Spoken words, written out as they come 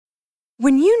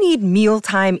When you need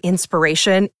mealtime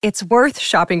inspiration, it's worth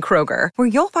shopping Kroger, where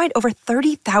you'll find over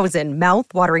 30,000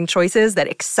 mouth-watering choices that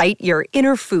excite your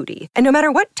inner foodie. And no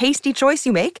matter what tasty choice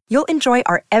you make, you'll enjoy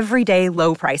our everyday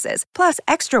low prices, plus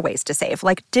extra ways to save,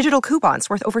 like digital coupons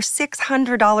worth over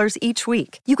 $600 each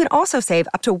week. You can also save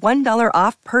up to $1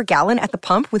 off per gallon at the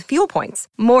pump with fuel points.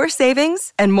 More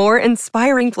savings and more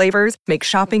inspiring flavors make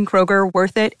shopping Kroger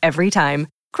worth it every time.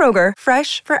 Kroger,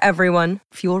 fresh for everyone.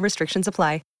 Fuel restrictions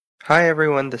apply. Hi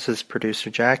everyone, this is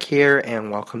producer Jack here, and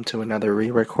welcome to another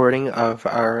re-recording of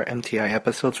our MTI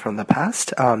episodes from the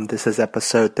past. This is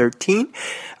episode 13,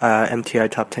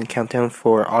 MTI Top 10 Countdown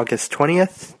for August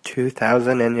 20th,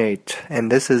 2008.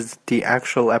 And this is the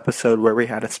actual episode where we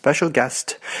had a special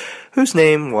guest whose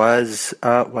name was,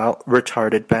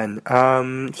 Retarded Ben.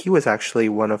 He was actually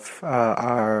one of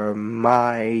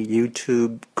my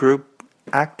YouTube group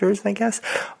actors, I guess.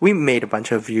 We made a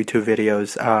bunch of YouTube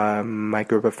videos, my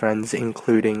group of friends,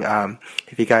 including,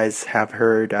 if you guys have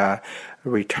heard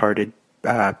Retarded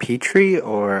Petrie,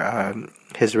 or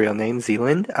his real name,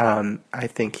 Zealand. I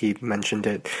think he mentioned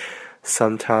it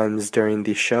sometimes during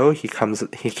the show. He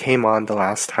came on the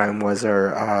last time, was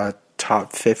our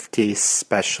Top 50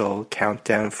 special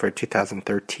countdown for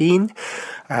 2013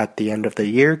 at the end of the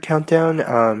year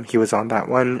countdown. He was on that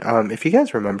one. If you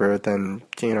guys remember, then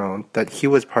you know that he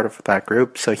was part of that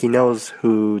group, so he knows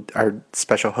who our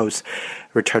special host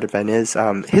Retarded Ben is.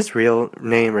 His real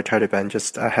name, Retarded Ben,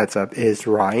 just a heads up, is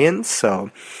Ryan. So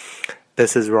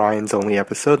this is Ryan's only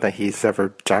episode that he's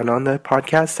ever done on the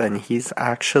podcast, and he's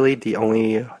actually the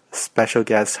only special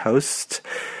guest host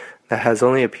that has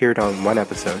only appeared on one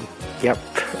episode. Yep,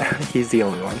 he's the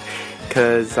only one.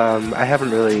 Because I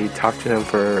haven't really talked to him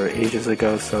for ages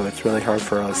ago, so it's really hard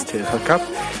for us to hook up.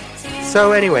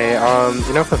 So anyway,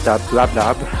 enough of that blah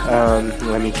blah.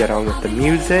 Let me get on with the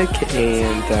music,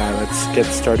 and let's get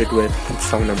started with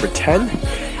song number 10.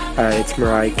 It's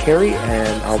Mariah Carey,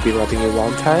 and I'll Be Loving You a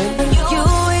Long Time. You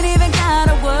ain't even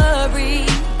gotta worry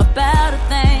about a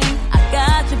thing. I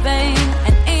got you, babe,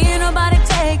 and ain't nobody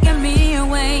taking me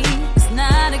away.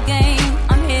 Not a game,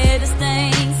 I'm here to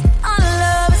stay. Our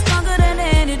love is stronger than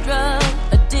any drug.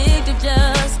 Addicted,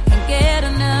 just can't get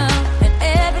enough. And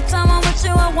every time I'm with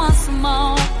you, I want some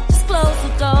more. Just close the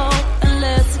door and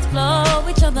let's explore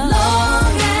each other. Long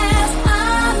as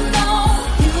I know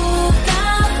you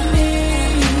got me,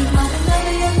 I'll be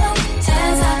loving you long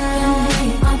as I can be.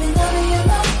 I'll be loving you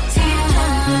long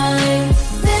time.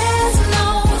 There's no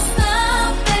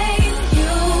stopping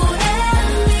you and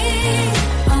me.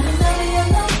 I'll be loving you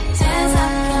long as I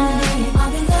can be. I'll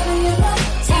be loving you long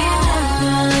time.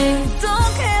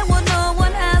 Don't care what no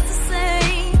one has to say.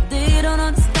 They don't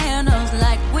understand us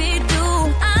like we do.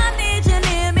 I need you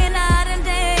near me night and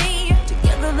day.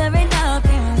 Together there ain't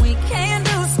nothing we can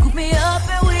do. Scoop me up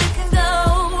and we can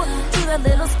go to that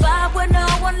little spot where no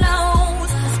one knows.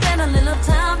 Spend a little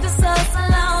time just us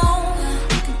alone.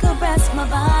 You can caress my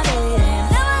body and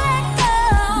never let go.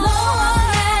 Long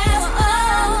as I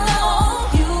know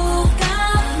you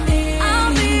got me,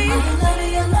 I'll be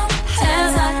loving you long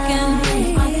as I can be.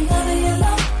 I'll be loving you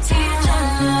long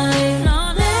time.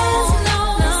 There's no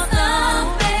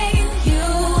stopping you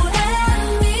and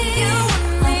me. I'll be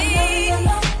loving you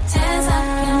long as I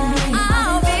can be.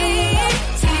 I'll be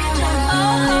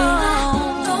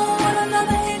don't want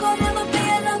another, ain't gonna never be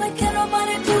another. Can't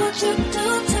nobody do what you do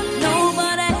to me.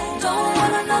 Nobody. Don't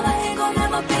want another, ain't gonna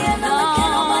never be another.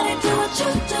 Can't nobody do what you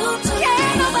do to me.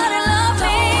 Can't nobody love me.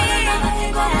 Don't want another,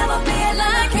 ain't gonna never be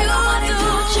like you do.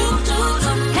 What you do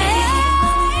to me.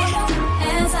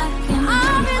 As I can,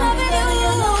 I'll be loving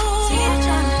you long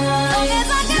as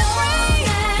I can breathe.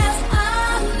 As I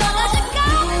know that you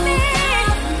got me.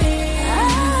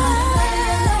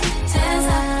 As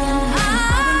I can,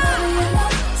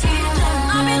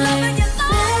 I'll be loving you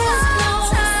long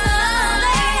time.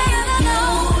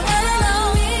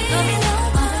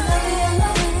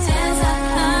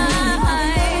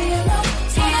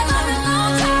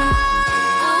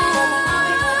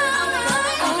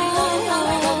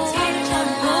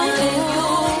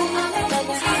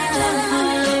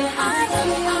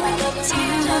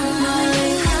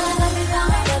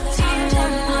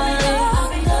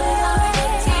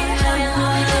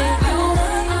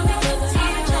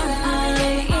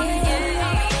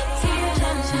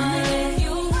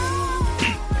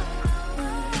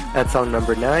 At song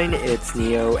number 9, it's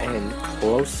Neo and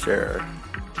Closer.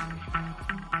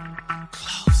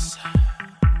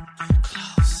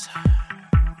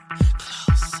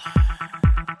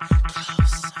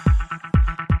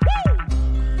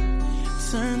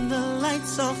 Turn the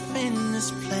lights off in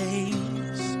this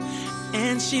place,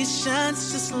 and she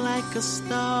shines just like a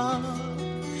star.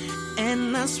 And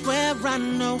I swear I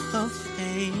know her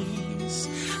face.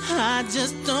 I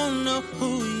just don't know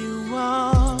who you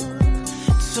are.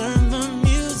 Turn the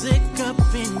music up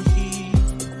in here.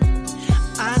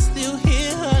 I still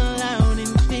hear her loud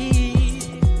and clear,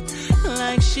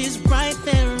 like she's right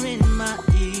there in my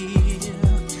ear,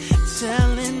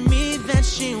 telling me that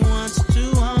she wants to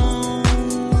own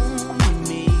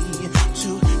me,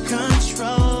 to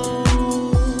control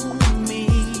me.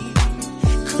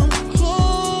 Come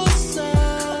closer,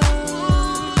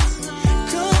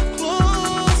 come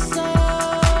closer.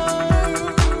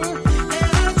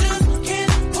 And I just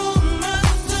can't pull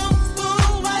myself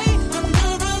away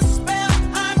under a spell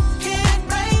I can't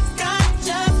break. I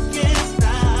just can't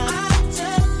stop. I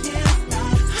just can't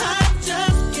stop. I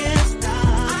just can't stop.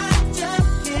 I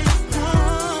just can't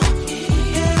stop.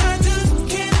 And I just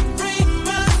can't bring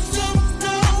myself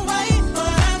away,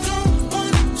 but I don't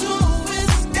want to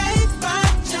escape. I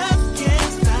just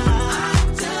can't stop. I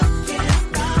just can't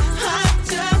stop. I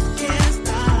just can't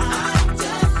stop. I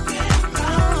just can't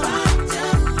stop. I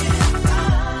just can't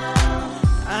stop.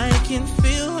 I can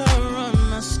feel her on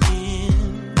my skin.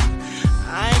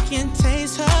 I can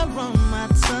taste her on my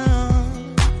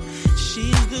tongue.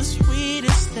 She's the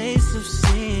sweetest taste of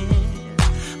sin.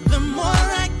 The more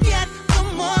I get, the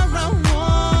more I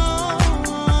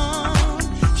want.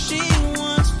 She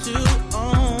wants to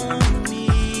own me.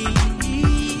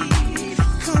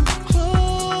 Come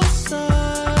closer.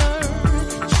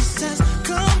 She says,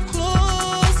 come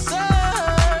closer.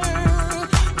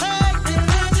 Hey, and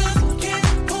I just can't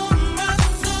pull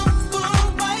myself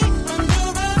away under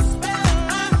a spell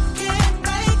I can't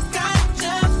break. I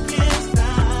just can't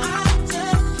stop. I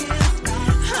just can't stop.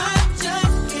 I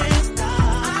just can't stop.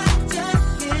 I just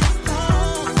can't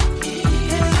stop.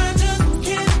 And I just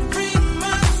can't bring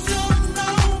myself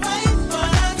away,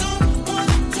 but I don't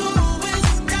want to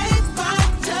escape. I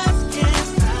just can't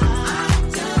stop. I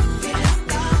just can't stop. I just can't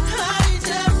stop. I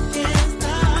just can't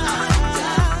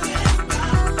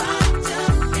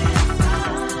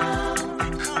stop.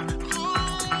 Come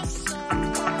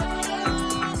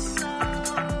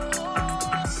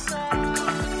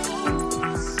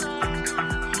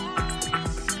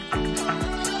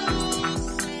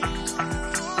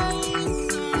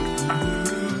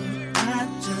I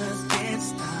just can't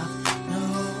stop, no,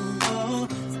 no.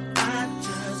 I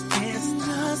just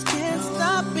can't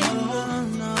stop it, no,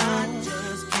 no. I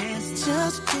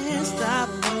just can't stop,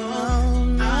 no,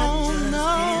 no, no,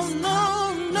 no,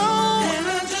 no. And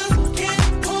I just can't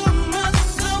pull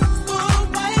myself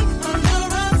away under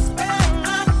a spell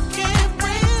I can't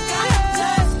break. I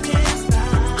just can't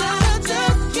stop. I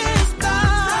just can't stop.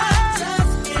 I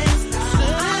just can't stop.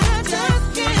 I just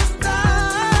can't stop.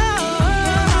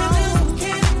 I just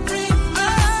can't bring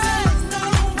myself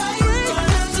away, but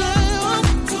I just want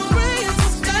to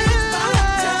escape. I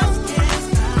just can't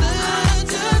stop. I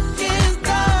just can't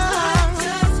stop. I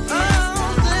just can't stop.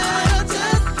 I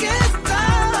just can't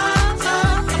stop.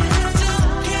 And I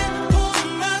just can't pull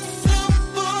myself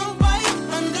away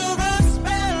under a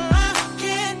spell I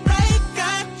can't break.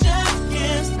 I just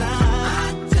can't stop.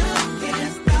 I just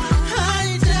can't stop. I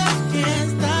just can't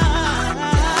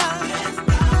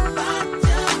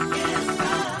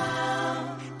stop.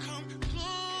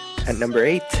 At number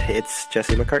 8, it's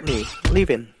Jesse McCartney,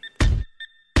 Leaving.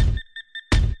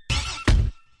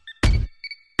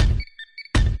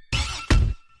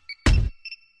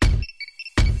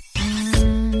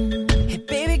 Hey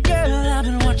baby girl, I've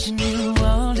been watching you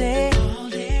all day.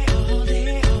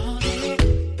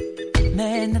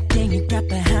 Man, the thing you got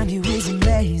behind you is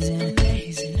amazing.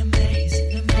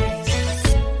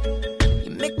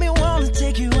 You make me wanna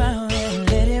take you out and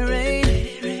let it rain.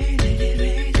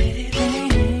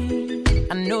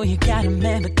 I know you got a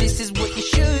man, but this is what you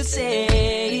should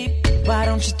say. Why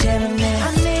don't you tell him that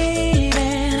I'm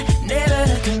leaving, never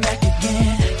to come back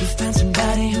again. You find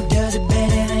somebody who does it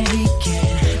better than he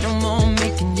can. No more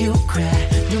making you cry,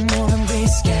 no more than gray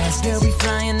skies. They'll be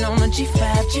flying on the G5,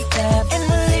 and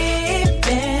we're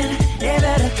leaving,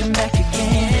 never to come back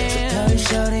again. So call your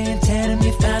shorty and tell him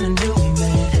you found a new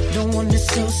man. The one that's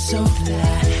so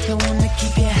fly, the one that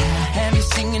keep you high, have you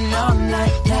singing all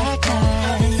night like I.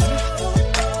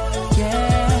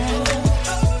 Yeah.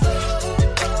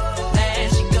 And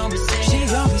she gon' be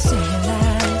singing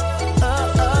like,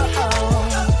 oh, oh, oh.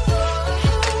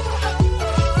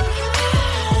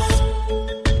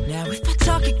 Now if I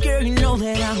talk it, girl, you know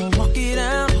that I'ma walk it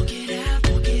out.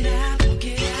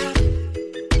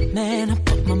 Man, I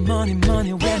put my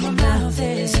money where my mouth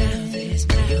is.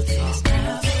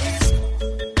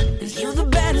 And you're the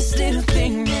baddest little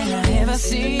thing that I ever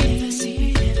seen.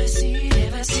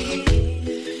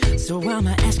 So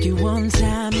I'ma ask you one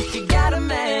time if you got a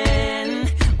man.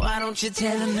 you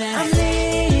tell him that I'm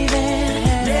leaving,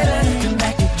 never to come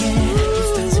back again. You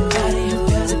found somebody who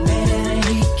does it better than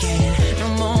he can. No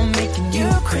more making you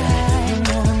cry, no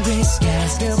more them gray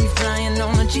skies. They'll be flying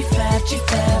on a G5,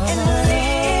 G5. And I'm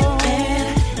leaving,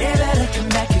 never to come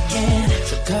back again.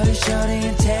 So call your shorty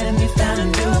and tell him you found a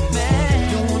new man.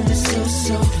 The one that's so,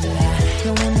 so fly,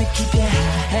 the one that keep you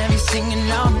high, have you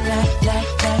singing all night, like.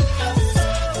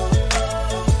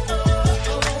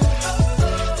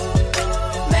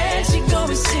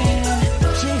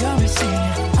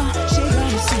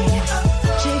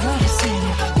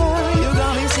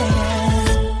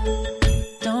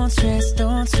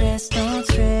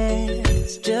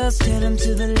 Just tell him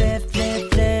to the left,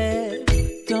 left,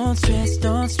 left. Don't stress,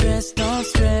 don't stress, don't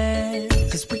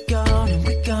stress. Cause we gone and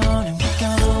we gone and we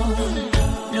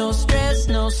gone. No stress,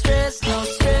 no stress, no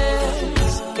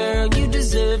stress. Girl, you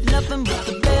deserve nothing but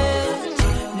the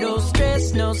best. No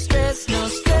stress, no stress, no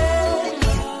stress.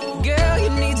 Girl, you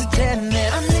need to tell him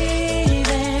that I'm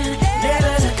leaving,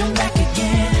 never to come back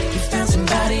again. You found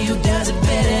somebody who does it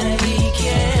better than he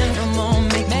can. No more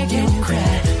make you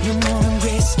cry, no more them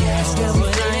gray skies. Girl,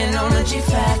 we're flying on a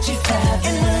G5, G5.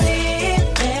 And I'm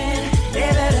leaving,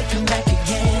 never to come back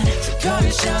again. So call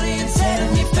your shorty and tell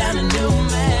him you found a new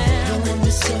man. The one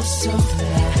that's so, so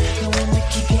fly, the one that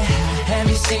keep you high, have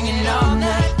you singing all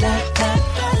night, night, night.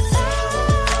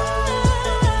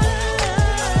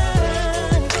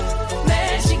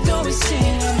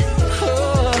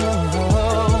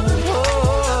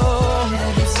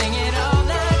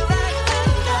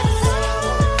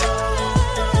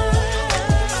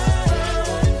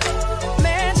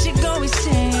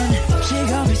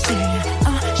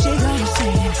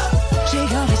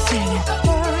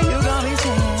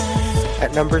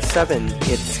 At number 7,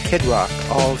 it's Kid Rock,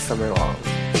 All Summer Long.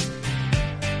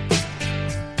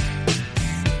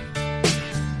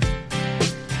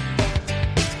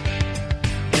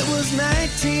 It was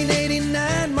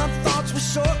 1989, my thoughts were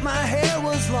short, my hair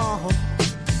was long.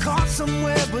 Caught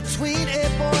somewhere between a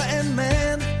boy and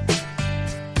man.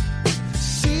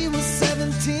 She was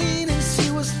 17 and she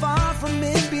was far from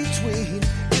in between.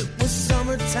 It was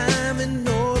summertime in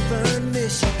northern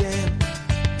Michigan.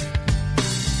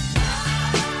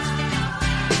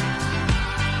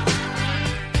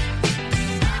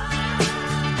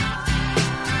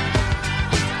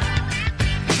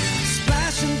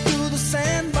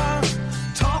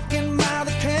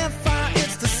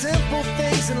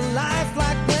 In life,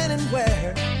 like when and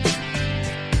where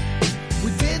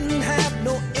we didn't have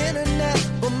no internet,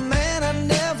 but man, I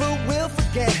never will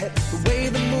forget the way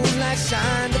the moonlight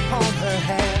shined upon her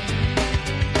hair.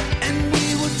 And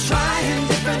we were trying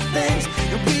different things,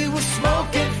 and we were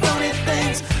smoking funny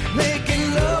things,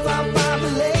 making love out by the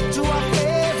lake to our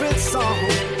favorite song,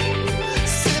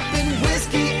 sipping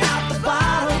whiskey out the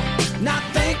bottle, not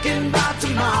thinking about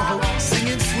tomorrow,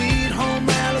 singing Sweet Home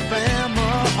Alabama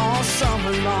all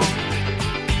summer long.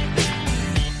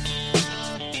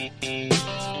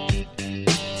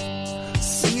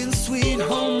 Singing Sweet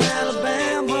Home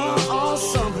Alabama all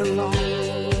summer long.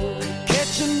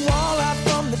 Catching walleye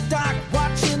from the dock,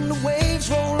 watching the waves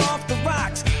roll off the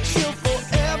rocks. She'll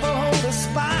forever hold a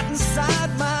spot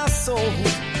inside my soul.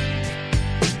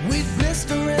 We'd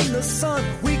blister in the sun,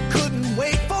 we couldn't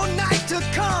wait for night to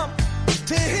come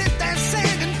to hit that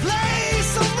sand and play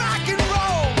some rock and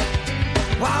roll.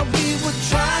 While we were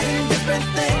trying different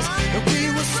things, and we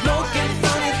were smoking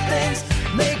funny things,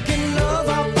 making love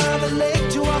out by the lake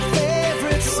to our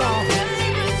favorite song,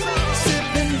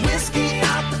 sipping whiskey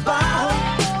out the bottle,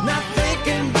 not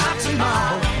thinking about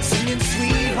tomorrow, singing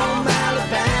Sweet Home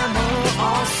Alabama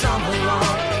all summer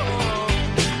long.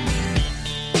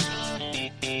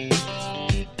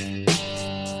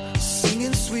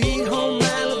 Singing Sweet Home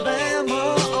Alabama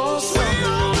all summer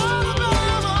long.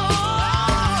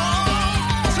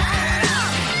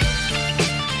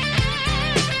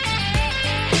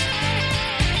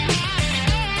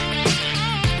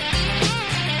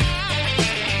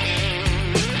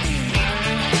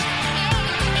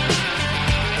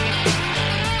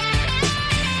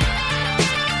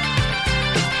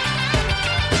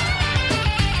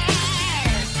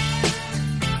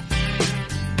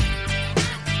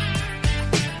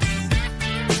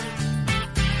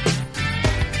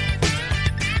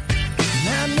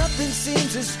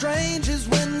 Seems as strange as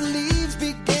when the leaves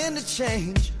began to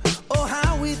change. Oh,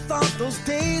 how we thought those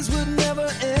days would never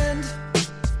end.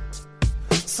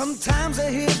 Sometimes I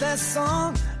hear that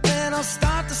song and I'll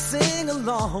start to sing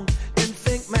along and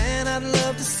think, man, I'd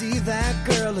love to see that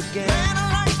girl again. Man,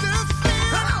 I'd like to see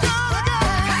that girl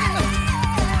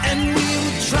again. And we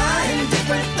were trying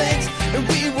different things, and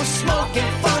we were smoking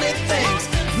funny things,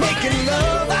 making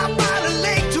love out by the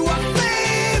lake to our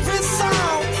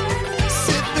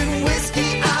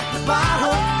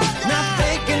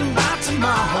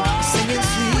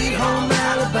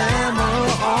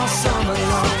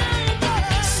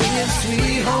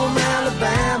Sweet Home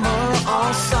Alabama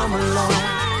all summer long.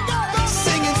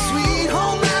 Singing Sweet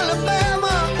Home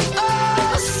Alabama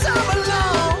all summer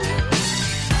long.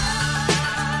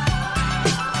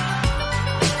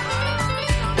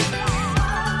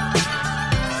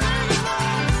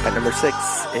 At number 6,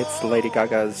 it's Lady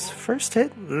Gaga's first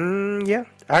hit. Yeah,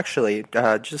 actually,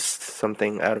 just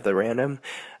something out of the random.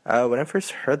 When I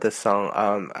first heard this song,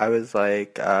 I was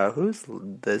like, who's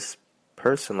this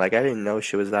person? Like, I didn't know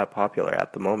she was that popular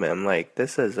at the moment. I'm like,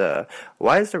 this is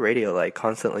why is the radio like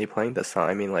constantly playing this song?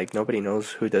 I mean, like, nobody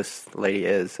knows who this lady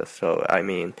is. So, I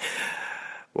mean,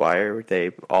 why are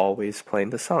they always playing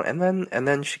this song? And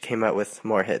then she came out with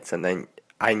more hits, and then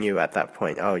I knew at that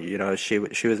point, oh, you know, she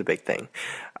was a big thing.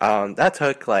 That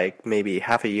took like maybe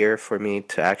half a year for me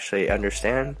to actually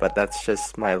understand, but that's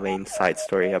just my lame side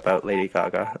story about Lady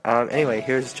Gaga. Anyway,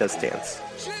 here's Just Dance.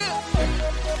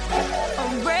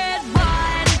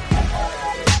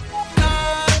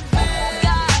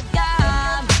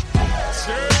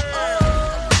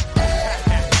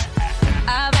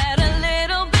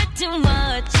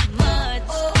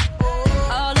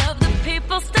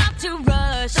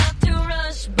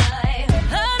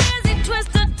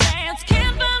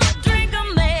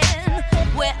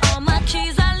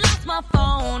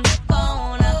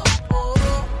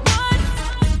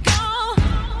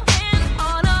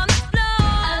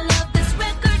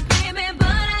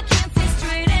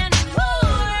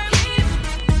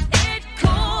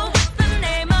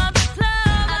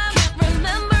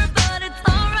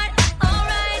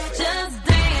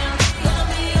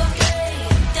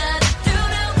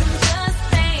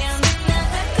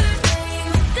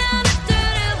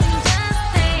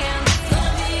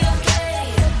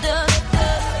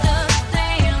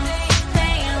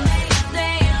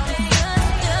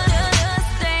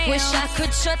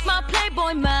 Shut my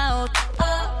Playboy mouth.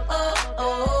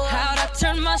 How'd I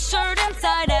turn my shirt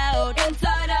inside out?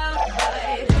 Inside out.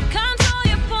 Right. Control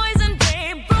your poison,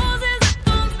 babe. Roses are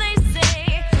thorns, they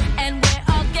say. And we're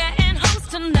all getting hoes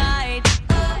tonight.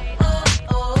 What's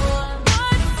going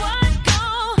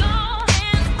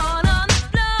on the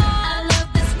floor? I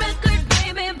love this record,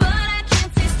 baby, but I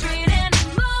can't see straight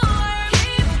anymore.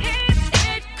 Keep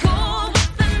it cool.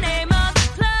 What's the name of the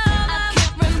club? I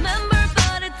can't remember,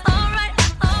 but it's alright.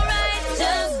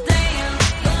 Just dance,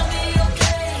 gonna be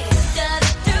okay.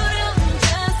 Da-da-doo-doo,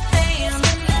 just dance.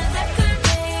 That record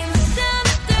name.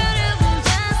 Da-da-doo-doo,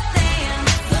 just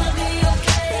dance, gonna be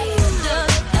okay.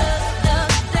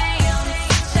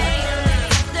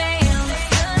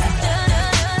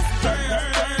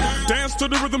 Dance to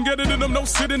the rhythm, get it in them, no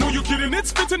sitting, who you kidding?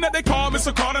 It's fitting that they call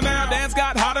Mr. Carter now. Dance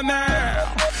got hotter now.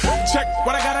 Check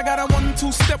what I got a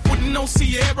 1-2 step with no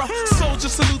Sierra. Soldier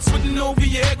salutes with no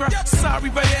Viagra. Sorry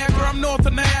Viagra, I'm north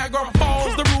of Niagara.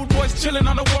 Balls, the rude boys chilling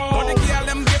on the wall. When the gal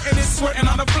them getting it, sweating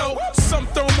on the floor. Some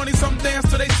throw money, some dance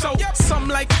till they so. Some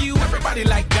like you, everybody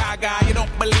like Gaga. You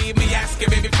don't believe me, ask your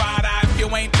baby father. If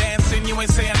you ain't dancing, you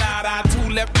ain't saying nada. 2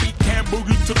 left feet can't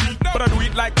boogie to beat, but I do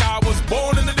it like I was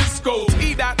born in the disco.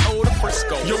 E.O. the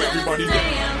Frisco. Yo, everybody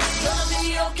dance. Gonna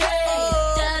be okay.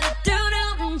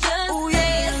 Da-da-doo-doo, just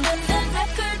dance. That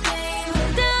record name.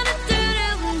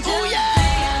 Da-da-doo-doo, just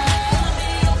dance. Gonna be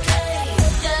okay.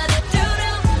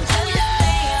 Da-da-doo-doo, just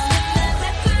dance. That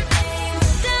record name.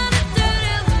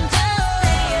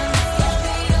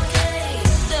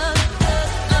 Da-da-doo-doo, just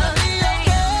dance. Gonna be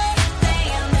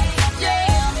okay. Gonna be okay.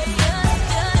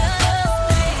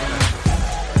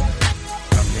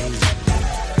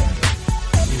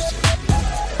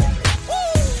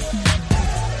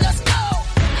 Let's go.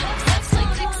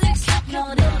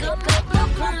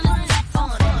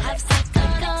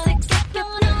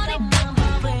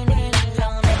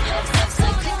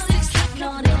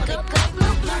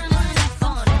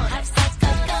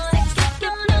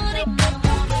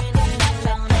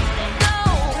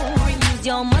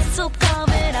 Your muscle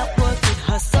carving out, work it,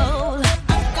 hustle.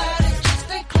 I got it, just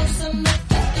stay close enough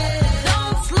to get it.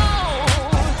 Don't slow,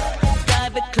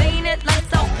 dive it, clean it,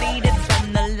 lights out, bleed it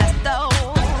from the left though.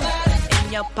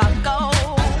 In your pocket.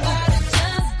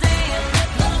 Just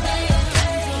dance, gonna be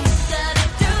okay.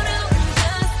 Da-da-doo-doo,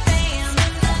 just dance.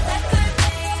 That record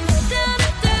name.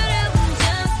 Da-da-doo-doo,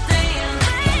 just dance,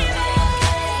 baby.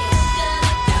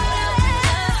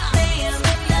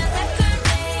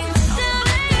 Da-da-doo-doo, just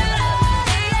dance.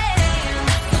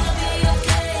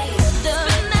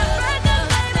 That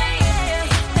record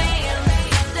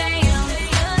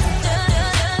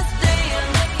name.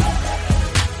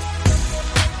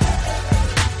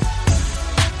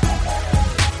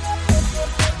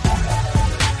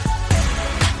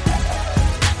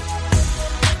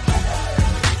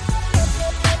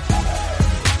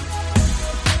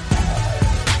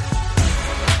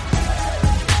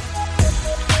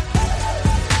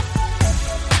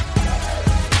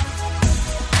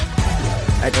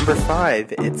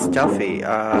 5, it's Duffy,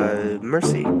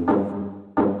 Mercy.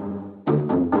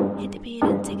 Hit the beat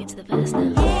and take it to the verse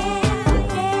now.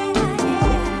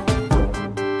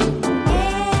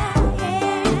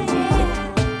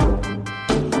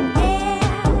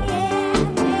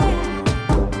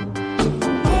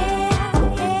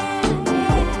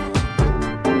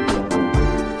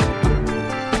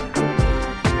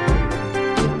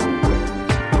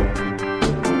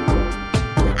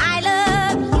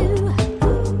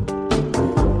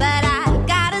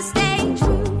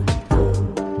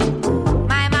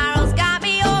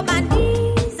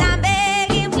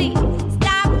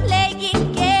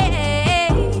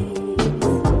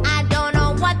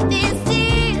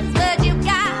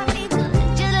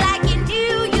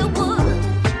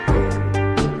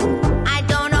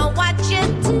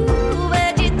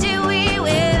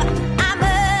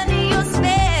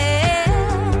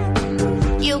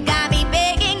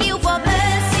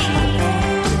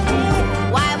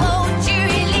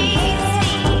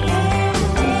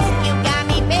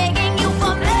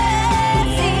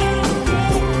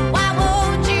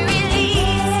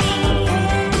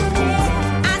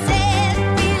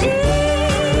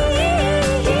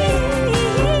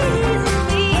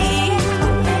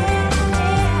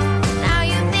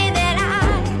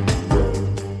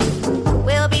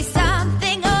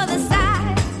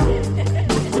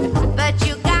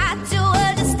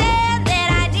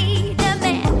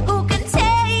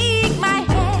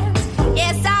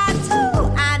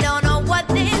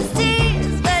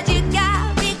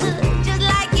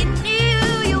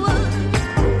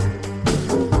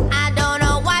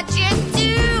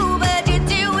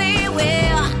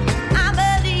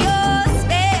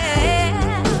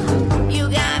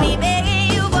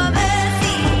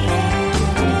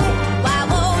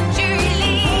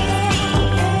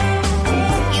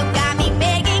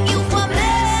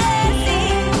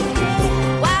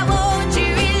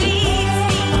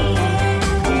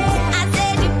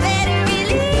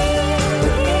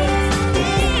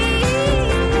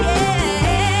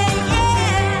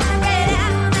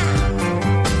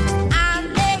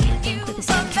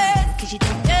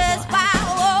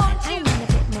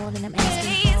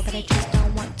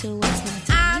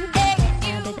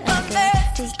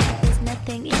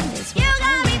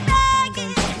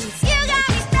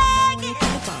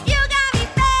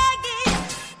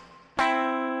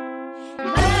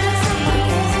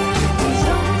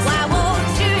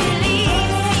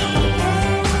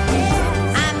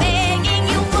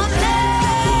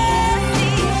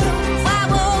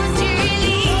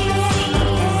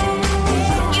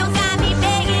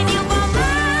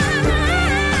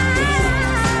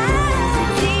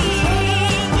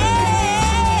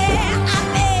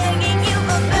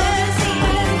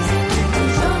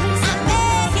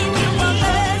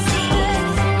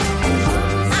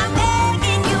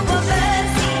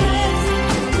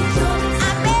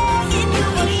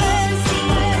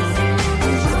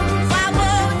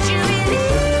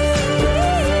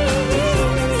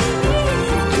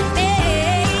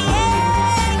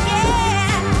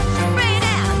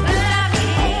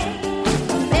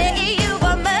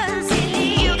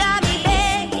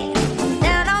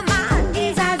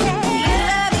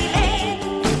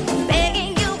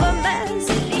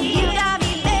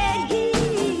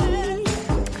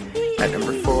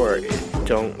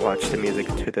 don't watch the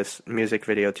music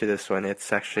video to this one.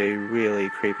 It's actually really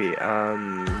creepy.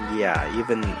 Yeah,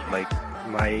 even like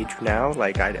my age now,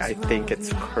 like I think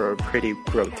it's pretty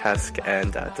grotesque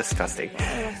and disgusting,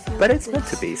 but it's meant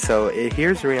to be. So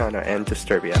here's Rihanna and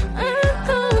Disturbia. I'm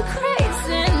going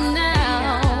crazy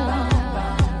now.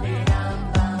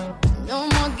 No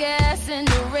more gas in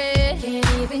the red. Can't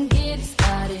even get it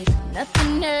started.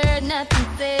 Nothing heard,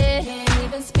 nothing said. Can't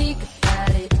even speak about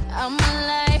it. I'm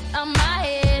alive, I'm my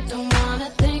head. Don't wanna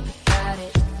think about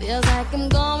it. Feels like I'm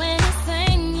going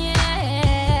insane,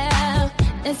 yeah.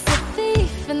 It's a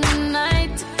thief in the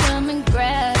night to come and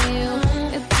grab you.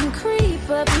 It can creep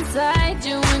up inside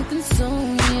you and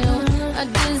consume you. A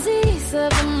disease of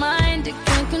the mind, it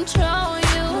can control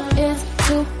you. It's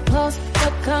too close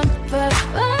for comfort.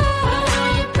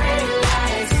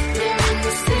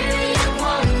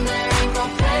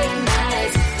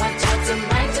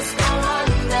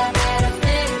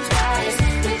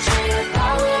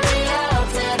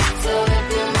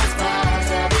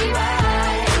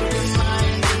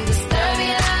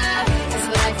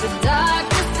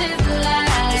 Darkness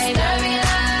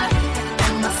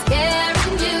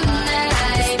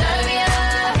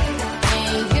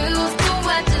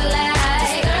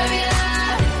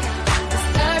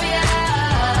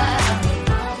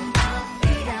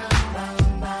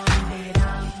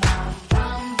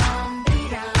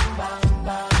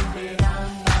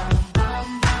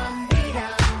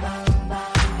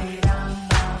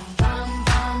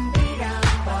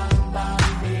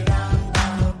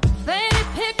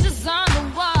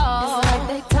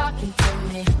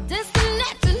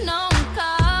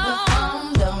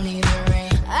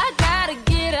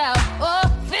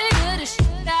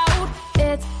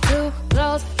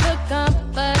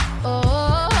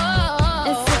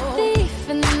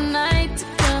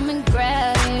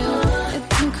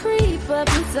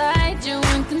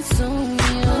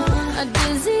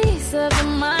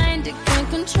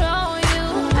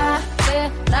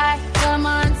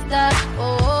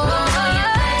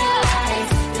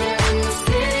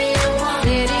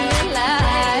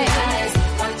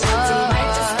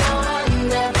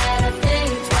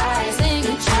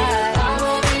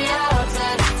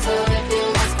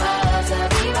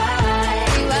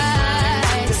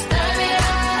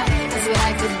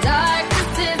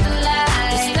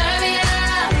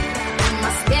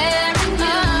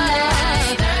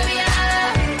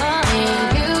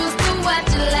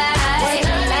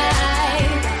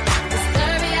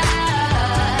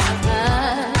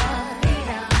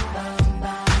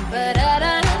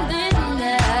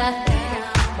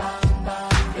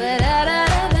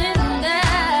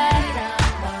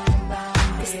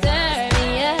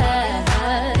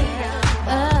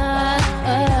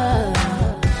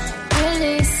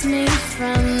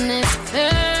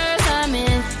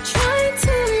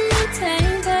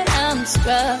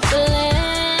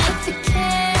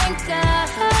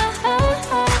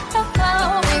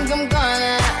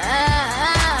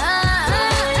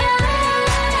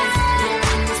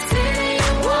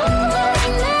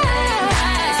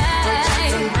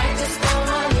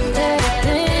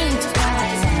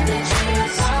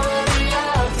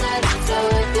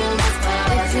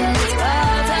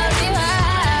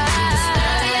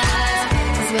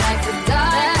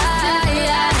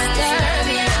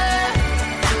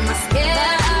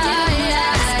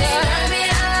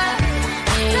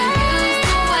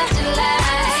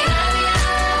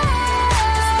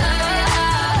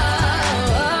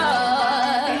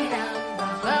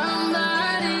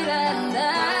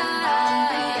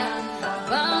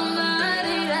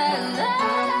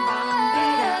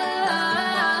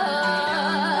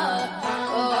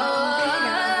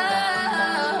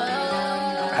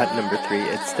at number 3,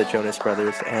 it's the Jonas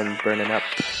Brothers and Burnin' Up.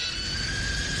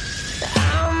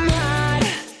 I'm hot,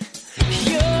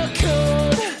 you're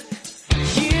cold.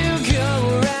 You go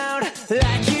around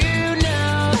like you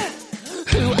know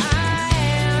who I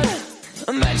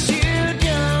am, but you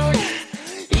don't.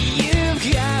 You've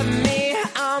got me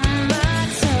on my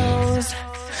toes.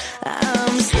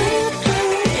 I'm slipping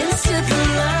into the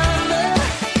lava,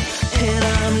 and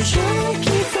I'm trying to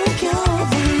keep from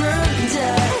going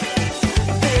under.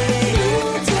 Baby, you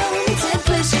don't need to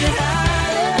push it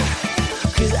harder,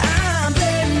 'cause I'm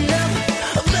burning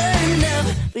up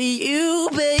for you,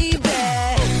 baby.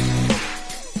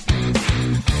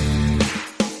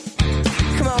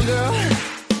 Come on, girl.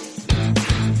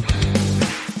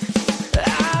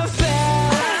 I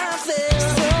fell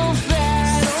so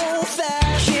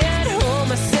fast, can't hold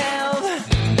myself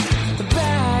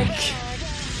back.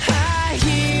 High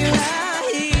heels,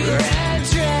 red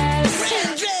dress,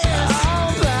 all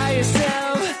by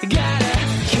yourself. Gotta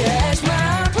catch my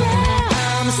breath.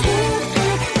 I'm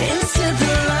slipping into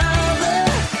the lava,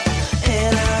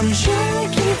 and I'm trying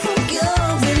to keep from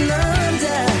going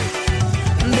under.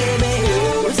 Baby,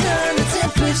 who's on the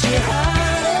temperature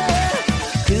harder?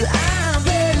 'Cause I'm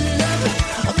burning up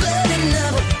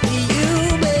for you,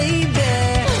 baby.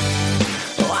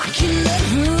 Walking the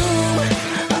room,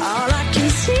 all I can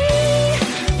see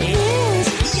is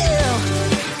you.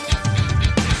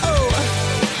 Oh,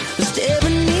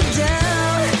 staring me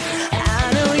down. I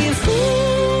know you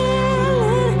feel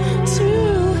it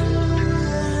too.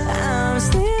 I'm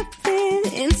slipping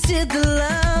into the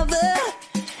lava,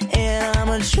 and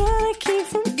I'm trying to keep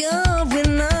from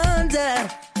going under.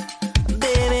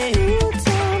 Baby, you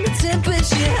turn the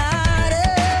temperature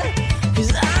harder,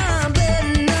 'cause I'm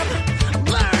burning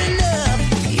up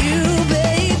you,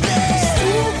 baby.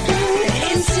 Slipping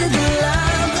into the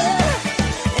lava,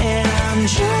 and I'm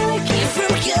trying to keep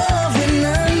from going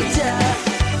under.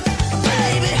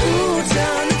 Baby, who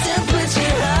turned the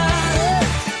temperature harder?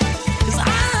 'Cause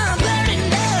I'm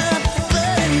burning up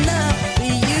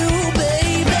for you,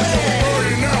 baby.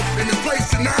 Burning up in this place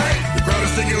tonight. The crowd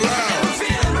is singing loud. I'm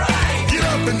feeling right. Get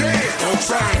up and dance. Don't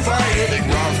try and fight it. Big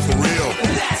Rob's for real.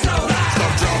 That's no lie.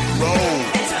 Stop, drop, and roll.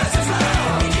 It turns to flow.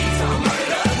 Keep on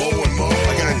burning up. More and more.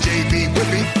 I got JB with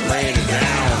me. Laying it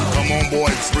down. Come on,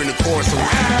 boys. Bring the chorus around.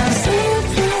 I'm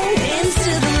slipping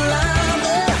into the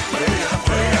lava,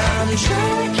 and I'm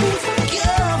trying to keep from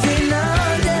going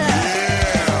under.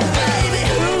 Baby,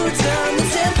 who turned the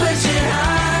temperature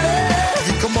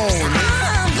harder? Come on.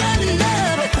 I'm burning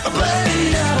up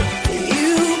for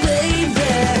you,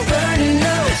 baby. Burning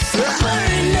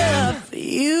up for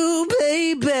you,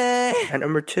 baby. At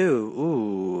number 2,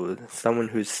 ooh, someone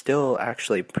who's still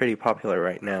actually pretty popular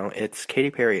right now. It's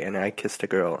Katy Perry and I Kissed a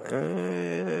Girl.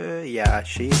 Yeah,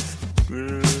 she's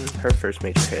her first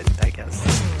major hit, I guess.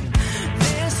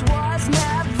 This was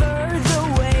never the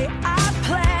way I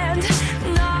planned,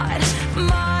 not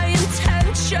my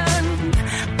intention.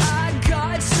 I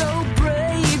got so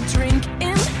brave, drink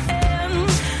in hand,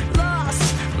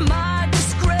 lost my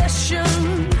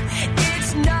discretion.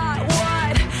 It's not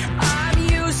what I'm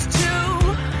used to.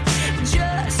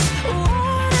 Just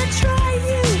wanna try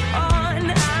you on.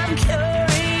 I'm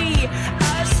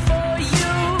curious for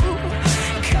you.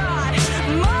 Caught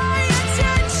my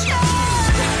attention.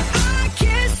 I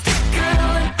kissed a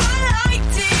girl and I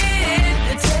liked it.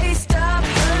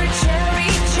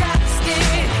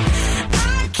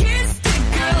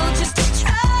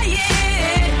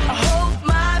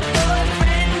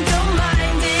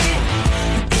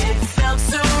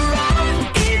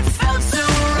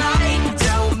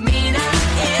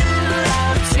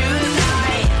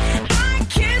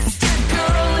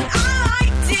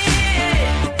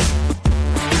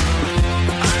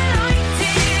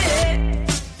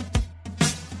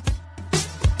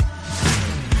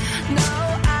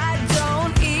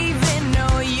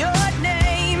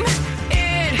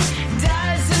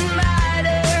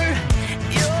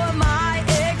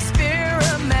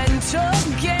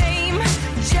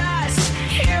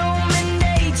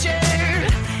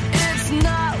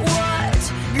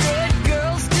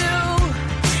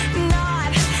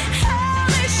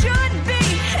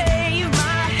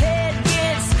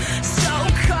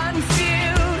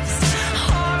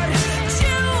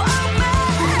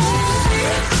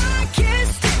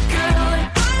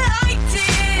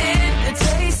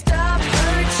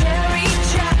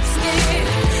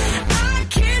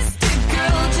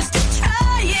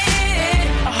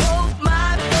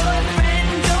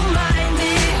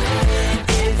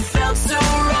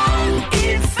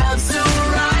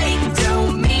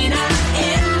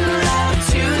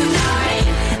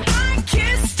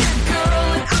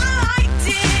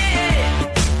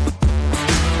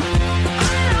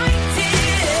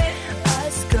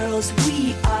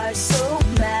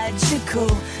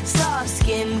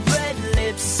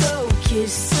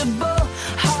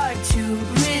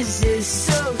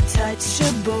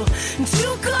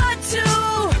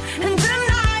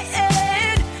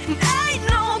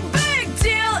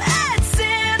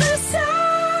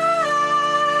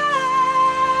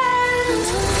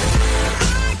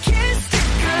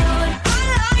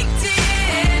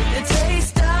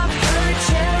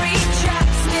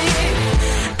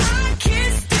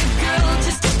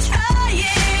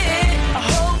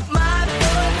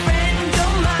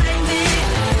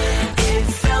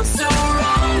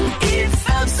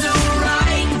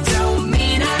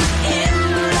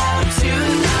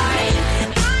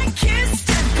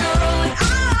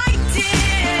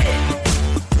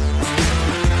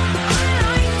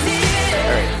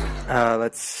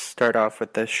 start off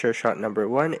with the sure shot number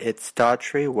 1. It's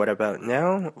Daughtry, What About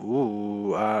Now?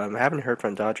 Ooh, I haven't heard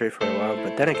from Daughtry for a while,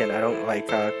 but then again, I don't like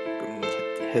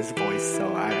his voice, so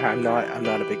I'm not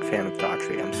a big fan of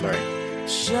Daughtry. I'm sorry.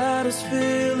 Shadows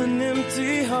fill an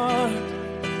empty heart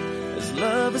as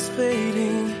love is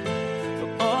fading. For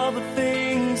all the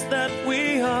things that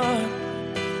we are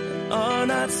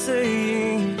not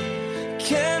saying.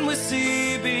 Can we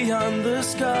see beyond the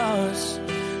scars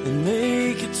and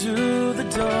make it to the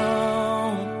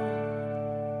dawn?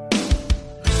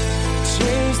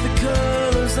 Change the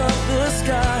colors of the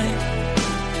sky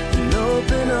and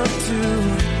open up to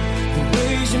the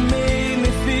ways you made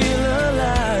me feel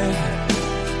alive,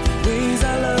 the ways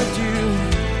I loved you,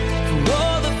 for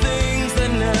all the things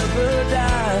that never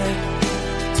die,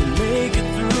 to make it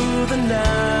through the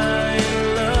night.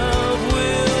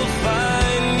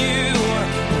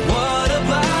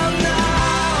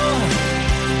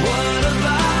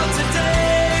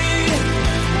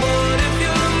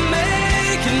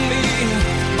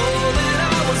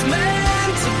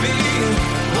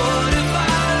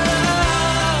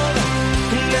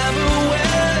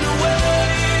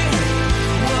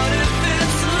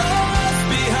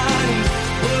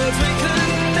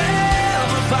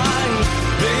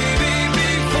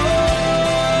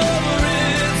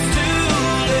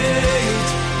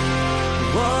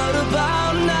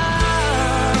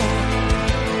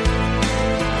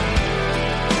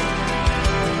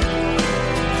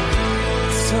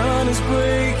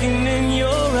 Breaking in your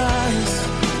eyes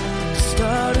to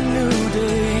start a new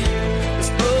day. This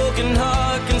broken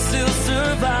heart can still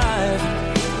survive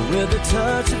with the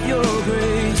touch of your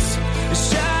grace. The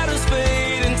shadows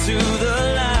fade into the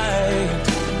light.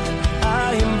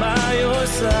 I am by your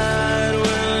side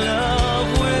when love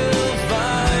will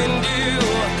find you.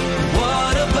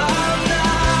 What about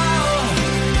now?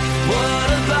 What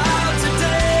about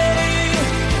today?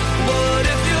 What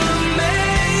if you're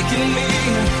making me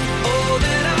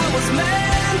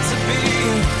meant to be?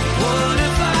 What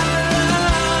if our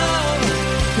love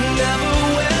never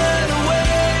went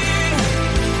away?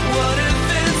 What if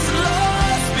it's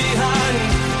lost behind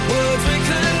words we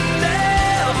could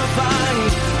never find?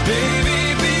 Baby,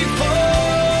 before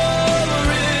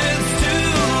it's too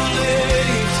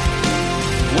late.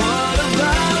 What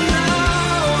about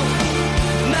now?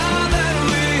 Now that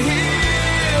we're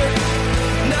here,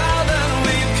 now that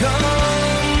we've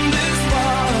come this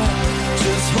far,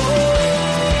 just hold.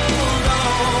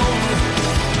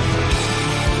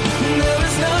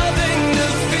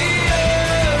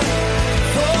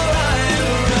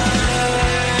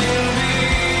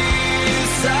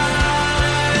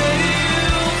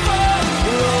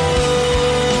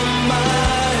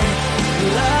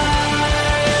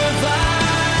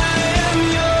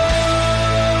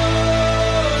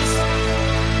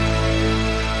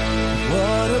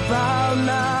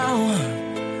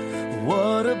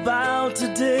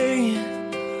 Today,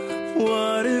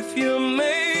 what if you're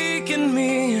making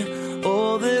me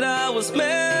all that I was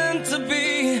meant to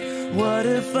be? What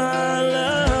if our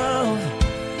love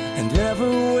and ever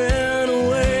went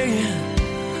away?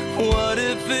 What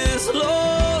if it's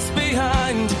lost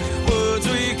behind words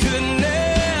we could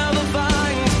never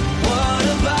find? What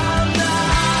about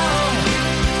now?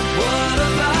 What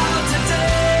about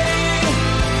today?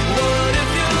 What if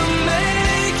you're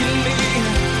making me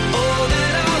all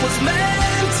that I was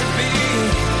meant to be?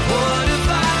 What if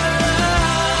our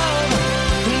love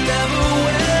never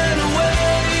went away?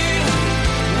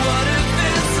 What if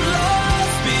it's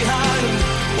lost behind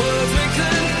words we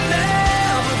could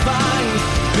never find?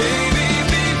 Baby,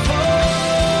 before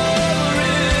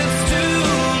it's too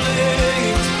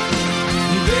late.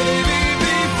 Baby,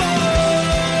 before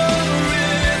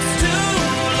it's too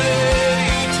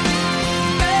late.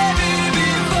 Baby,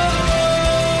 before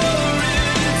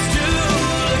it's too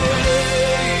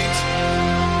late.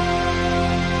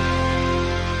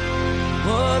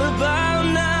 What about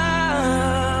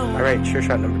now? Alright, sure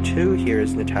shot number 2. Here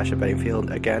is Natasha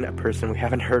Bedingfield, again, a person we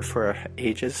haven't heard for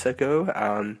ages ago.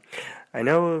 I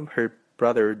know her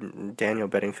brother, Daniel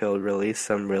Bedingfield, released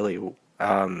some really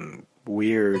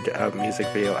weird music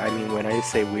video. I mean, when I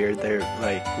say weird, they're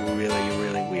like really,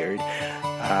 really weird.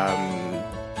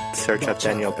 Search up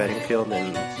Daniel Bedingfield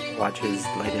and watch his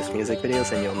latest music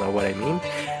videos and you'll know what I mean.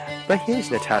 But here's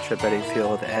Natasha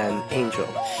Bedingfield and Angel.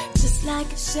 Just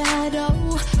like a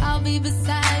shadow, I'll be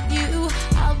beside you.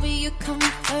 I'll be your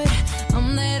comfort.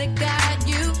 I'm there to guide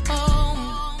you home.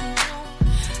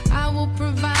 I will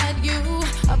provide you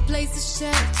a place to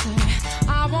shelter.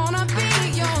 I wanna be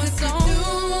your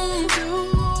zone.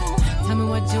 Tell me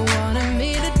what you wanted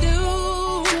me to do.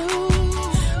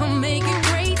 I'll make it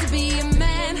great to be a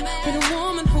man with a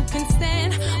woman who can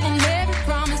stand. I'll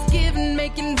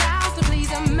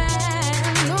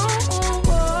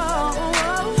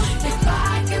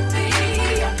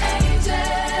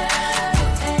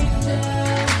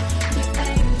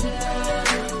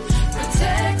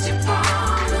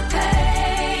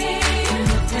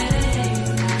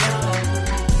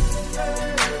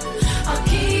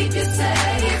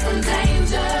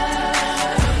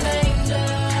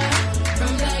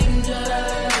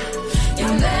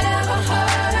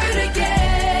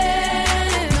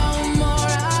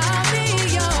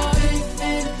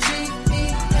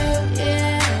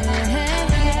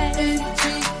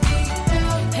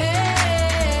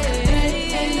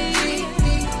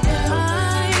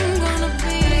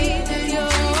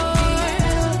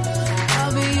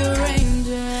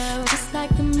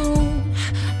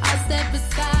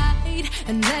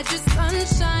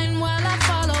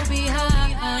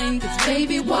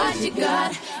you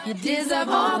got. You deserve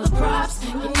all the props.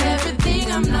 You're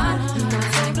everything I'm not. I'm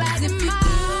not so glad you're mine.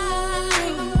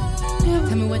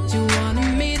 Tell me what you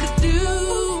wanted me to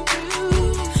do.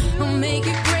 I'll make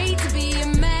it great to be a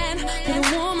man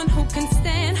with a woman who can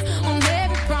stand on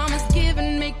every promise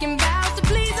given, making vows to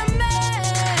please a man.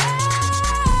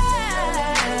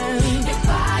 If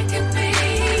I could be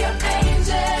your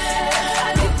angel,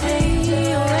 I could be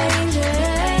your angel.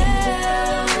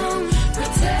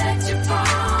 Protect you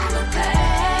from the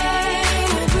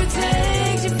pain,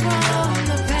 protect you from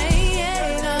the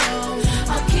pain.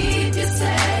 I'll keep you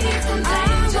safe from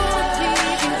danger,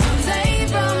 safe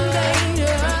from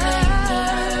danger.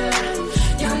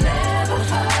 You'll never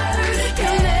hurt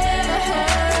again.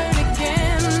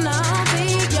 I'll be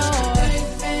yours.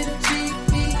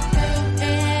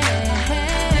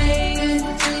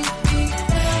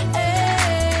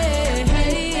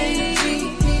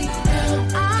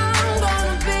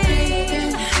 I'll be.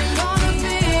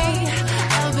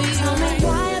 Tell me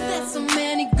why are there so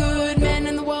many good men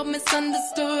in the world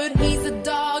misunderstood? He's a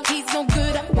dog, he's no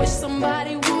good. I wish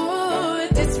somebody would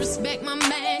disrespect my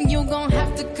man. You gon'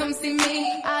 have to come see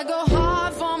me. I go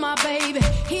hard for my baby.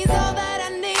 He's all that I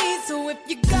need. So if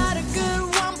you got a good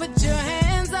one, put your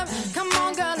hands up. Come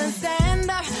on, girl, and stand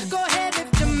up. Go ahead,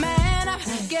 lift your man up.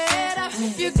 Get up.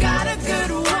 If you got a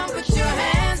good one, put your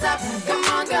hands up. Come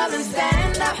on, girl, and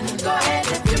stand up. Go ahead,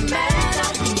 lift your man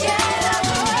up. Get up.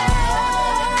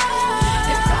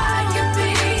 If I could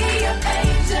be your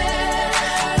angel,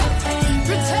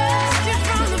 protect you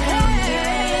from the pain,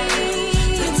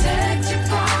 protect you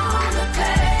from the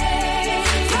pain,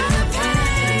 from the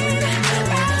pain,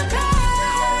 from the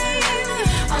pain.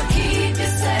 I'll keep you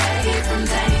safe from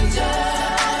danger.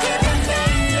 Keep you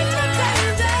safe from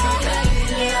danger.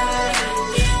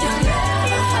 You'll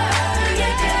never hurt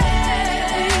again.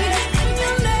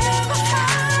 You'll never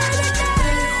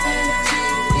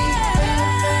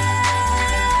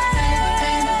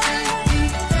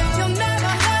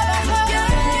hurt again. You'll never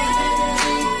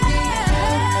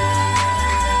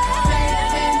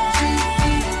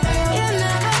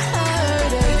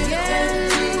hurt again.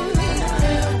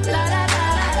 La la la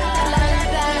la la la la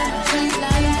la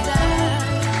la.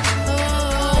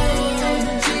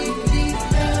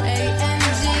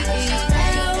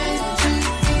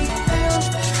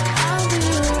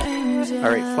 All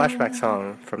right, flashback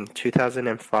song from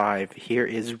 2005. Here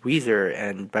is Weezer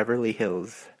and Beverly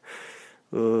Hills.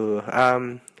 Ooh,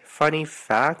 funny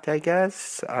fact, I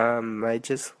guess. I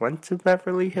just went to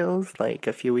Beverly Hills like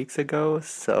a few weeks ago.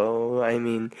 So, I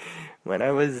mean, when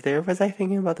I was there, was I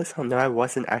thinking about this song? No, I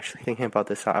wasn't actually thinking about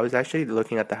this song. I was actually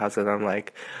looking at the house and I'm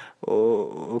like,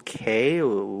 oh, okay,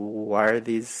 why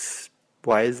is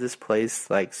this place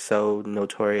like so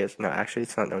notorious? No, actually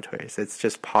it's not notorious. It's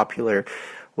just popular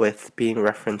with being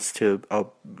referenced to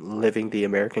living the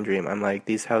American dream. I'm like,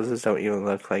 these houses don't even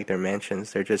look like they're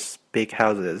mansions. They're just big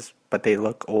houses, but they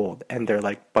look old and they're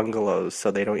like bungalows, so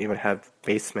they don't even have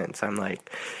basements. I'm like,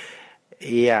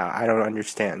 yeah, I don't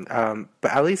understand.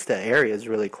 But at least the area is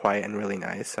really quiet and really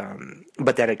nice.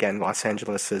 But then again, Los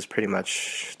Angeles is pretty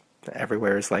much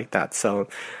everywhere is like that. So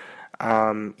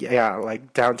yeah,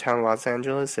 like downtown Los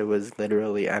Angeles, it was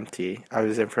literally empty. I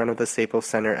was in front of the Staples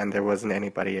Center and there wasn't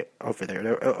anybody over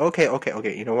there.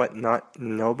 Okay, you know what? Not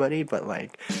nobody, but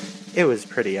like, it was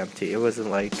pretty empty. It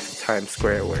wasn't like Times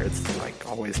Square where it's like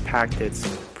always packed. It's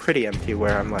pretty empty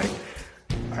where I'm like,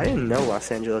 I didn't know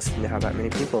Los Angeles didn't have that many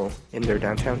people in their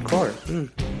downtown core.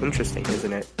 Interesting,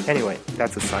 isn't it? Anyway,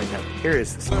 that's a side note. Here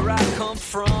is the song. Where I come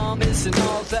from isn't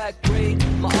all that great.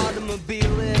 My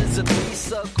automobile is a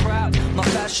piece of crap. My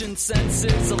fashion sense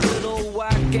is a little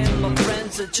whack, and my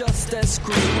friends are just as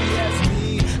screwy as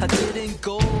me. I didn't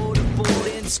go to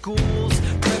boarding schools.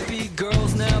 Preppy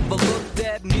girls never looked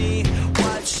at me.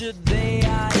 Why should they?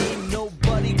 I ain't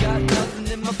nobody, got nothing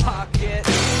in my pocket.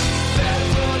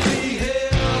 Beverly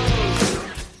Hills,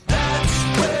 that's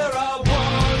where I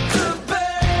want to be.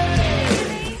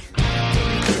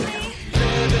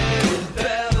 Living in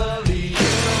Beverly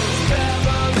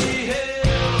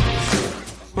Hills,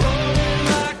 rolling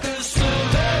like a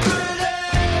celebrity.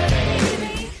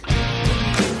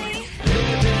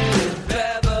 Living in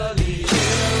Beverly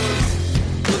Hills,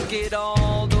 look at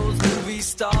all those movie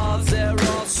stars, they're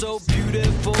all so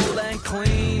beautiful and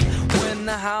clean. When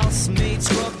the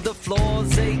housemates rub the floors,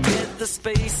 they get the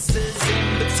spaces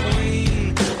in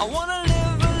between. I wanna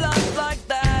live a life like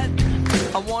that.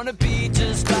 I wanna be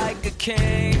just like a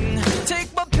king.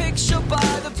 Take my picture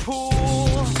by the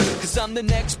pool, 'cause I'm the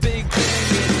next big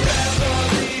thing in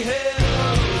Beverly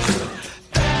Hills.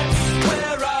 That's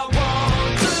where I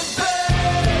want to be.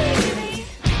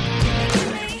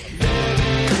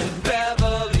 Living in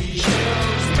Beverly Hills.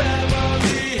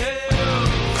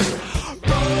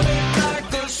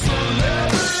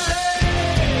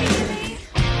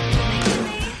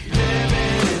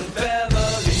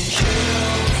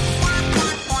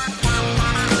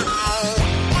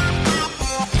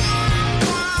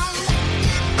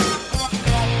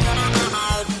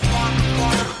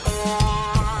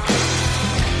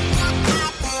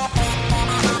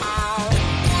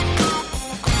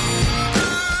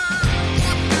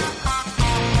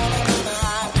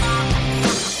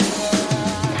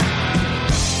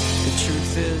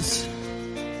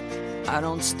 I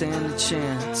don't stand a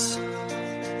chance.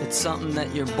 It's something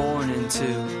that you're born into,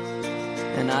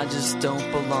 and I just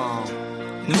don't belong.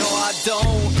 No, I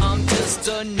don't. I'm just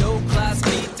a no-class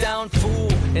beat-down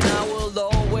fool, and I will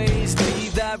always be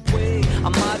that way. I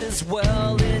might as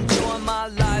well enjoy my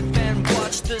life and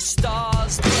watch the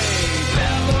stars play.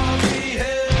 Beverly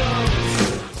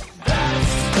Hills,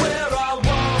 that's where I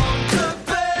want to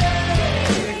be.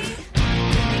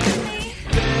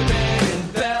 Living in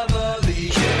Beverly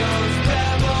Hills,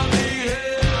 Beverly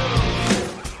Hills,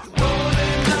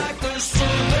 rolling like the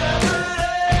celebrity.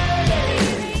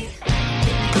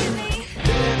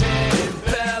 Living in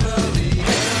Beverly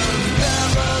Hills,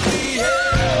 Beverly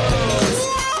Hills.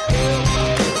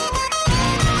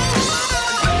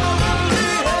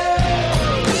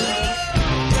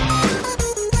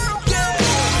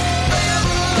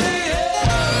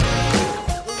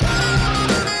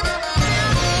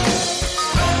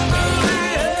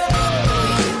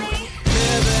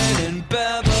 Living in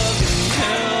Beverly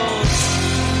Hills.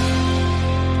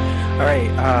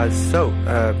 Alright, so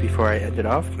before I end it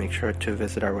off, make sure to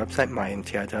visit our website,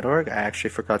 mymti.org. I actually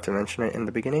forgot to mention it in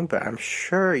the beginning, but I'm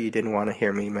sure you didn't want to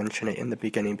hear me mention it in the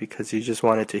beginning because you just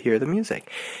wanted to hear the music.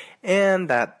 And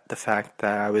that the fact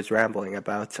that I was rambling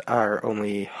about our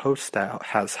only host that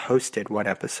has hosted one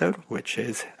episode, which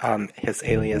is his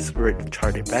alias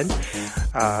Retarded Ben.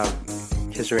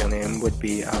 His real name would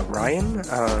be Ryan,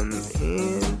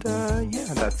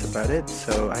 yeah, that's about it.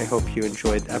 So I hope you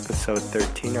enjoyed episode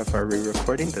 13 of our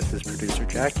re-recording. This is producer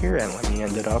Jack here, and let me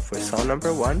end it off with song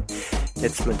number 1.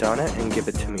 It's Madonna and Give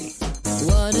It To Me.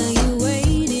 What are you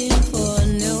waiting for?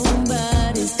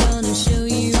 Nobody's gonna show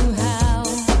you how.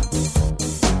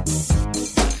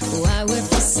 Why wait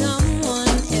for someone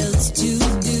else to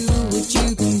do what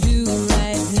you can do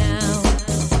right now?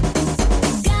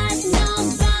 Got no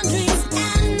boundaries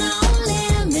and no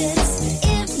limits.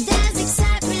 If there's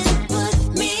excitement, put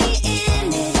me in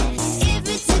it. If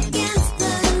it's against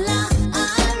the law,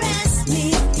 arrest me.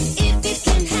 If you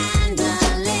can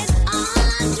handle it,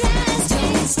 undress.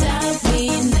 Don't stop me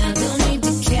now, don't need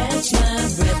to catch my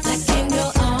breath. I can go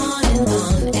on and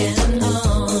on and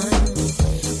on.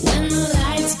 When the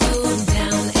lights go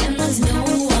down and there's no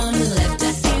one left, I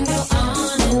can go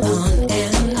on and on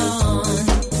and on.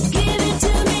 Give it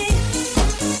to me,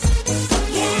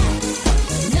 yeah.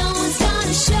 No one's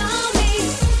gonna show me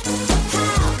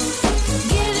how.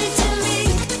 Give it to me,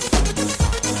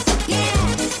 yeah.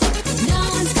 No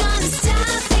one's gonna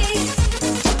stop me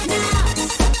now.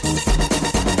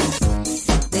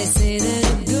 They say that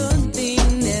a good thing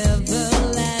never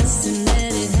lasts and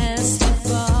that it has to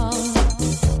fall.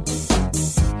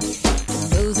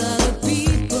 Those are the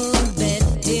people that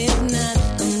did not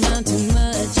amount to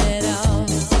much at all.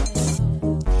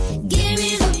 Give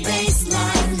me the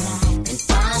baseline and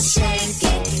I'll shake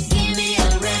it. Give me a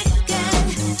record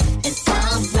and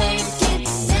I'll break it.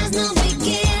 There's no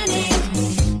beginning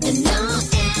and no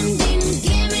ending.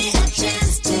 Give me a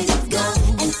chance to go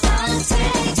and I'll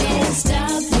take it.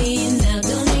 Stop me now,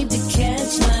 don't need to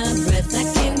catch my breath. I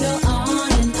can go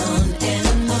on and on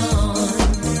and on.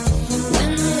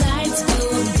 When the lights go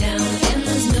down and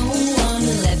there's no one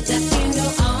left, I can go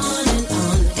on and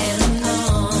on and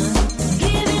on.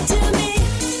 Give it to me,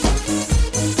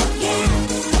 yeah.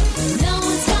 No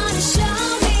one's gonna show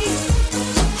me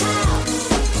how.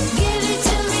 Give it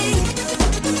to me,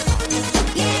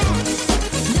 yeah.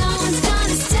 No one's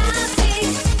gonna stop me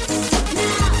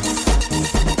now.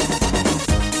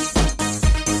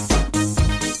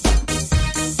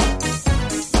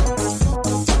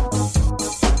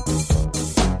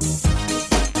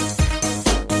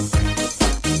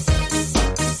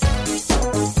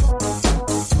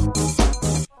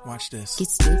 Watch this. Get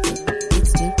stupid, get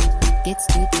stupid, get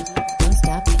stupid, don't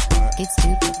stop it. Get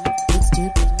stupid, get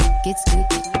stupid, get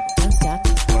stupid, don't stop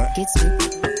it. Get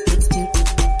stupid, get stupid,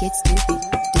 get stupid,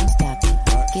 don't stop it.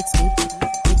 Get stupid,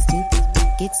 get stupid,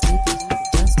 get stupid,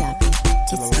 don't stop it.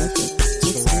 Get stupid,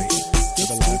 get stupid, get stupid,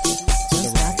 don't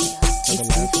stop it. Get stupid,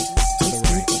 get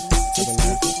stupid, get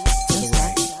stupid, don't stop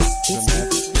it. Get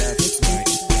stupid, get stupid,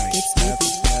 get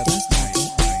stupid, don't stop it.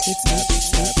 Get stupid,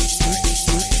 stupid, stupid, stupid,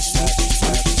 stupid, stupid.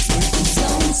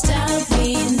 Don't stop me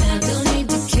now, don't need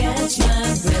to catch my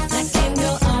breath. I can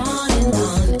go on and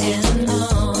on and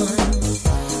on.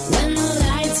 When the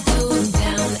lights go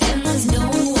down and there's no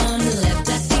one left,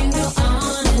 I can go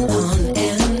on and on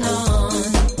and on.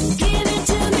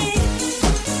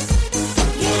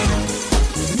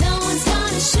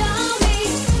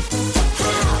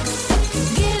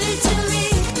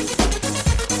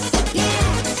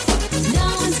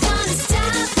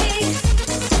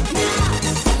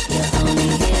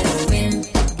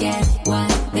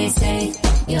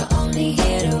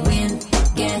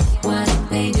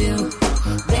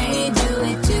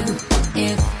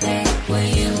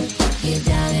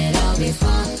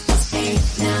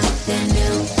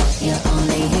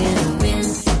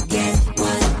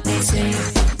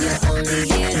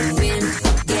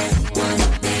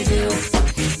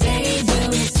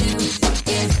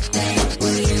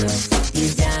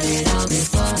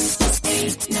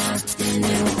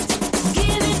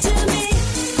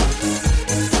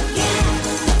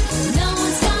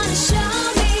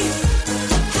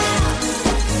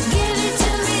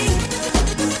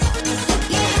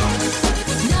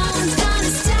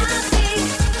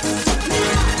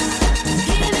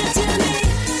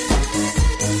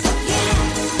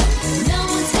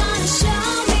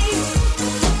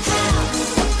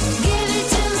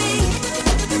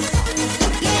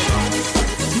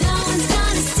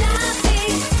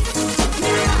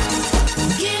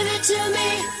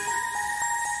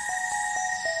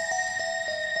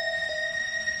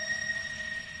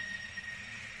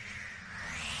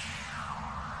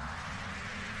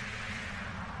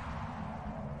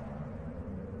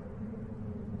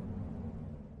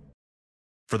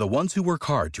 For the ones who work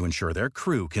hard to ensure their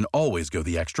crew can always go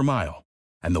the extra mile,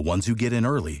 and the ones who get in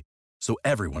early so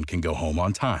everyone can go home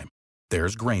on time,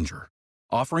 there's Grainger,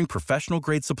 offering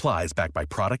professional-grade supplies backed by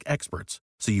product experts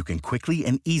so you can quickly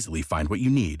and easily find what you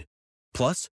need.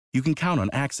 Plus, you can count on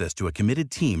access to a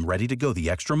committed team ready to go the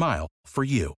extra mile for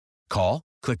you. Call,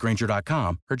 click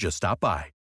Grainger.com, or just stop by.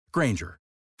 Grainger,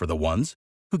 for the ones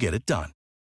who get it done.